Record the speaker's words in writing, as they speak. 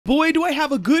boy, do I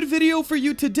have a good video for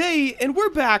you today, and we're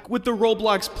back with the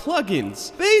Roblox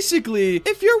plugins. Basically,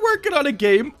 if you're working on a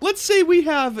game, let's say we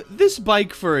have this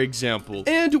bike, for example,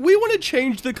 and we want to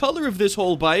change the color of this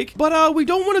whole bike, but we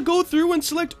don't want to go through and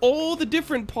select all the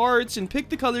different parts and pick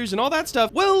the colors and all that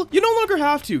stuff. Well, you no longer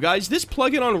have to, guys. This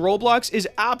plugin on Roblox is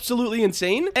absolutely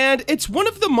insane, and it's one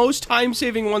of the most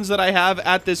time-saving ones that I have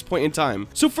at this point in time.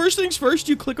 So first things first,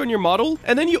 you click on your model,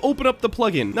 and then you open up the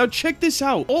plugin. Now check this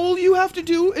out. All you have to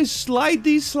do is slide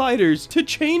these sliders to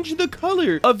change the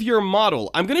color of your model.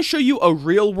 I'm gonna show you a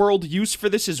real-world use for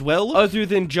this as well, other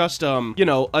than just, you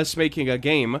know, us making a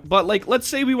game. But, like, let's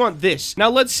say we want this.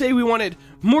 Now, let's say we want it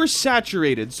more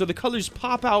saturated, so the colors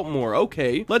pop out more.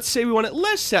 Okay. Let's say we want it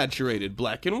less saturated.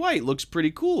 Black and white looks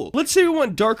pretty cool. Let's say we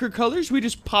want darker colors. We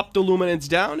just pop the luminance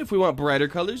down. If we want brighter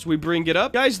colors, we bring it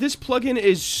up. Guys, this plugin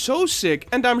is so sick,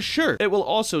 and I'm sure it will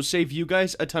also save you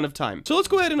guys a ton of time. So let's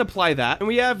go ahead and apply that. And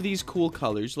we have these cool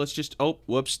colors. Let's just, oh,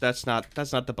 whoops, that's not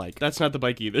the bike. That's not the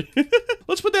bike either.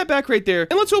 Let's put that back right there,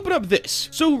 and let's open up this.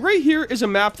 So right here is a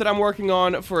map that I'm working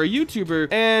on for a YouTuber,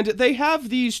 and they have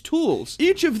these tools.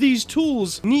 Each of these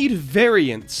tools need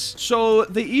variants. So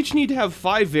they each need to have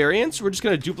 5 variants. We're just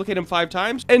going to duplicate them 5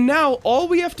 times. And now all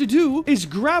we have to do is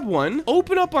grab one,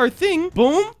 open up our thing.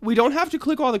 Boom. We don't have to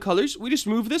click all the colors. We just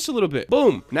move this a little bit.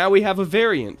 Boom. Now we have a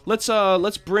variant.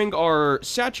 Let's bring our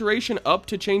saturation up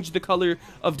to change the color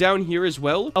of down here as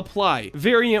well. Apply.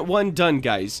 Variant 1 done,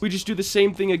 guys. We just do the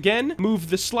same thing again. Move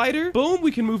the slider. Boom.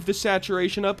 We can move the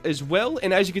saturation up as well.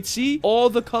 And as you can see, all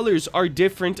the colors are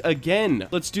different again.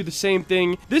 Let's do the same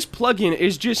thing. This plugin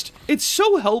is just, it's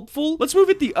so helpful. Let's move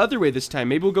it the other way this time.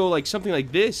 Maybe we'll go like something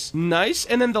like this. Nice.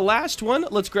 And then the last one,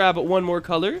 let's grab one more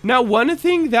color. Now, one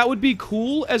thing that would be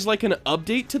cool as like an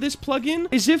update to this plugin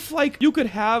is if like you could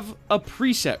have a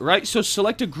preset, right? So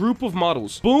select a group of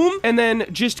models. Boom. And then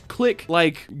just click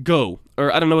like go.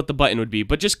 Or I don't know what the button would be,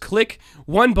 but just click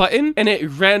one button and it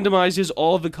randomizes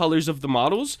all the colors of the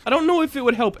models. I don't know if it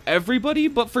would help everybody,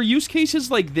 but for use cases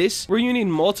like this, where you need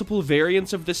multiple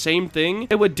variants of the same thing,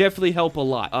 it would definitely help a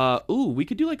lot. Ooh, we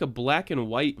could do like a black and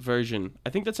white version. I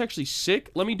think that's actually sick.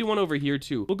 Let me do one over here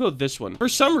too. We'll go this one. For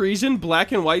some reason,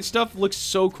 black and white stuff looks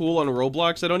so cool on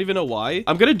Roblox. I don't even know why.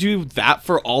 I'm gonna do that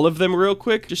for all of them real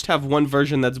quick. Just have one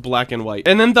version that's black and white.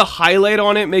 And then the highlight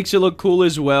on it makes it look cool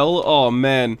as well. Oh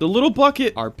man. The little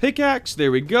bucket, our pickaxe,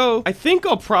 there we go. I think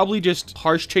I'll probably just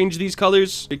harsh change these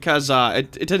colors because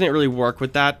it didn't really work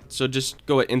with that. So just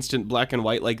go at instant black and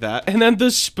white like that. And then the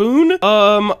spoon,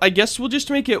 I guess we'll just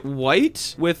make it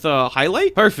white with a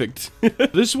highlight. Perfect.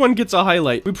 This one gets a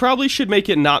highlight. We probably should make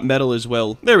it not metal as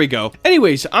well. There we go.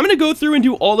 Anyways, I'm gonna go through and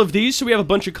do all of these so we have a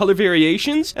bunch of color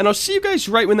variations, and I'll see you guys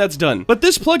right when that's done. But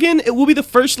this plugin, it will be the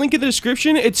first link in the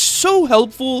description. It's so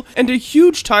helpful and a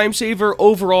huge time saver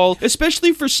overall,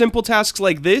 especially for simple tasks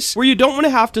like this, where you don't want to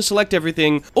have to select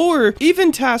everything, or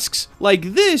even tasks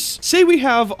like this. Say we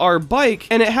have our bike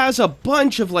and it has a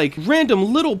bunch of like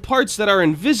random little parts that are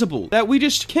invisible that we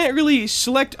just can't really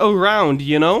select around,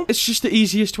 you know? It's just the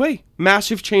easiest way.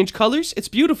 Massive change colors. It's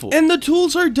beautiful. And the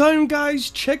tools are done, guys.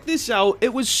 Check this out.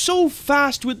 It was so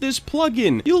fast with this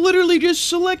plugin. You literally just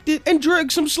select it and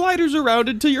drag some sliders around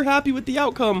until you're happy with the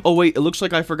outcome. Oh, wait. It looks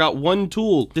like I forgot one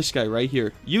tool. This guy right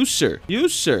here. You, sir. You,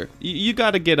 sir. You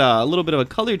gotta get a little bit of a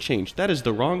color change. That is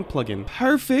the wrong plugin.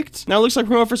 Perfect. Now it looks like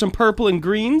we're going for some purple and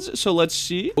greens. So let's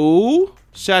see. Oh.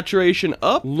 Saturation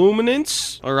up,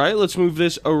 luminance. All right, let's move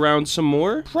this around some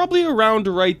more, probably around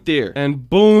right there, and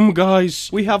boom, guys,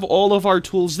 we have all of our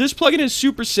tools. This plugin is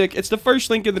super sick. It's the first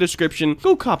link in the description.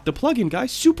 Go cop the plugin,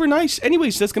 guys. Super nice.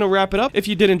 Anyways, that's gonna wrap it up. If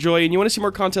you did enjoy and you want to see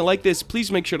more content like this,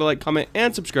 please make sure to like, comment,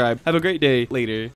 and subscribe. Have a great day. Later.